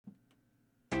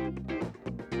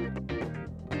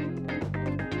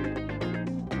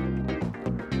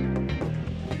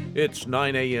It's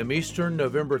 9 a.m. Eastern,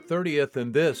 November 30th,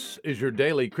 and this is your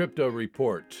daily crypto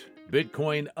report.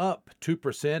 Bitcoin up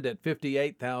 2% at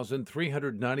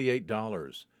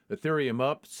 $58,398. Ethereum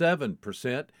up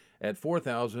 7% at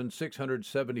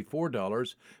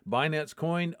 $4,674. Binance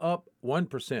Coin up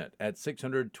 1% at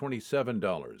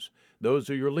 $627. Those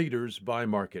are your leaders by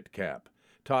market cap.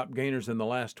 Top gainers in the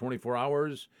last 24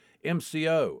 hours,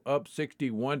 MCO up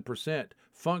 61%,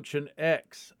 Function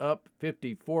X up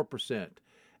 54%,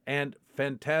 and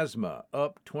Phantasma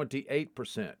up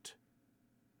 28%.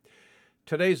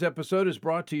 Today's episode is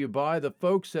brought to you by the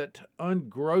folks at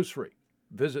Ungrocery.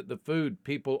 Visit the food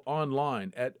people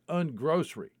online at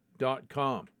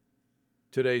ungrocery.com.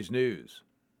 Today's news.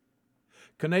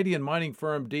 Canadian mining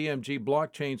firm DMG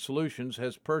Blockchain Solutions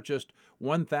has purchased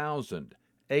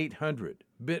 1,800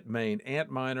 Bitmain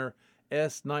Antminer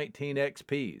S19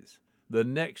 XPs, the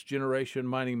next generation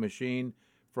mining machine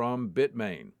from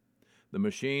Bitmain. The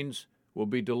machines will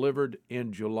be delivered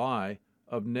in July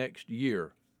of next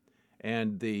year,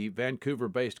 and the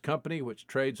Vancouver-based company, which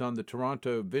trades on the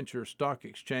Toronto Venture Stock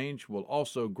Exchange, will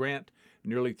also grant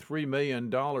nearly $3 million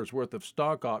worth of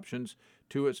stock options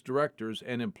to its directors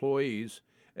and employees,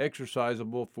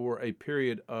 exercisable for a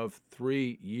period of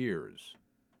 3 years.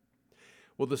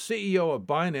 Well, the CEO of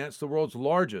Binance, the world's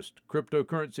largest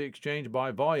cryptocurrency exchange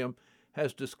by volume,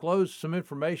 has disclosed some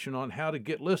information on how to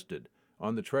get listed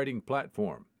on the trading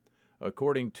platform.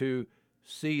 According to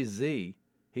CZ,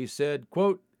 he said,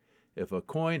 quote, "If a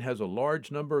coin has a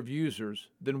large number of users,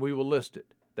 then we will list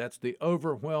it. That's the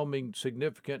overwhelming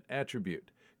significant attribute.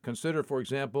 Consider, for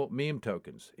example, meme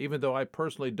tokens. Even though I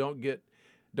personally don't get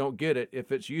it,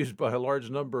 if it's used by a large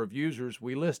number of users,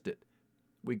 we list it.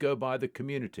 We go by the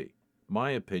community. My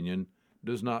opinion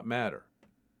does not matter."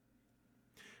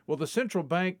 Well, the Central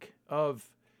Bank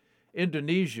of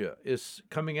Indonesia is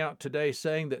coming out today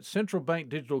saying that central bank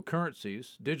digital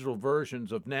currencies, digital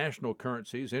versions of national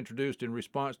currencies introduced in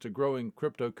response to growing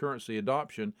cryptocurrency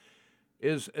adoption,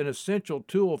 is an essential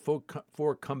tool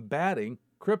for combating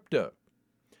crypto.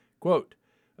 Quote,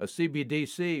 "A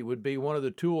CBDC would be one of the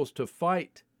tools to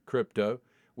fight crypto.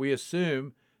 We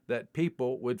assume that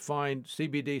people would find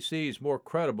CBDCs more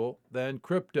credible than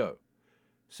crypto.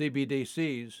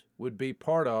 CBDCs would be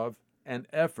part of an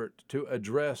effort to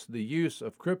address the use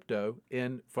of crypto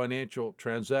in financial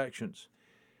transactions."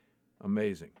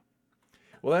 Amazing.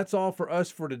 Well, that's all for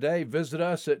us for today. Visit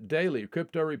us at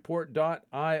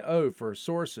dailycryptoreport.io for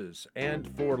sources and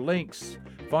for links.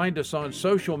 Find us on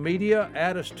social media.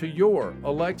 Add us to your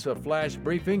Alexa Flash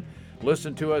Briefing.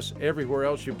 Listen to us everywhere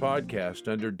else you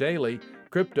podcast under Daily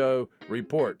Crypto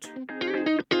Report.